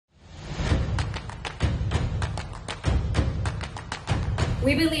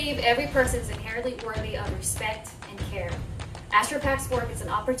We believe every person is inherently worthy of respect and care. AstroPac's work is an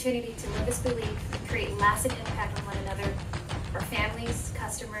opportunity to live this belief and create lasting impact on one another, our families,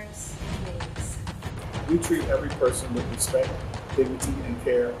 customers, and communities. We treat every person with respect, dignity, and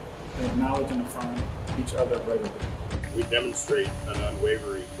care, and acknowledge and affirm each other regularly. We demonstrate an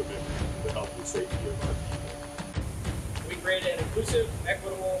unwavering commitment to the health and safety of our people. We create an inclusive,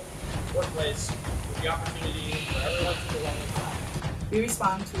 equitable workplace with the opportunity for everyone to belong and thrive. We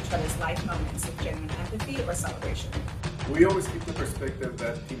respond to each other's life moments with genuine empathy or celebration. We always keep the perspective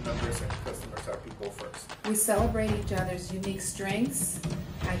that team members and customers are people first. We celebrate each other's unique strengths,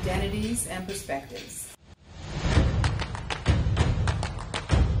 identities, and perspectives.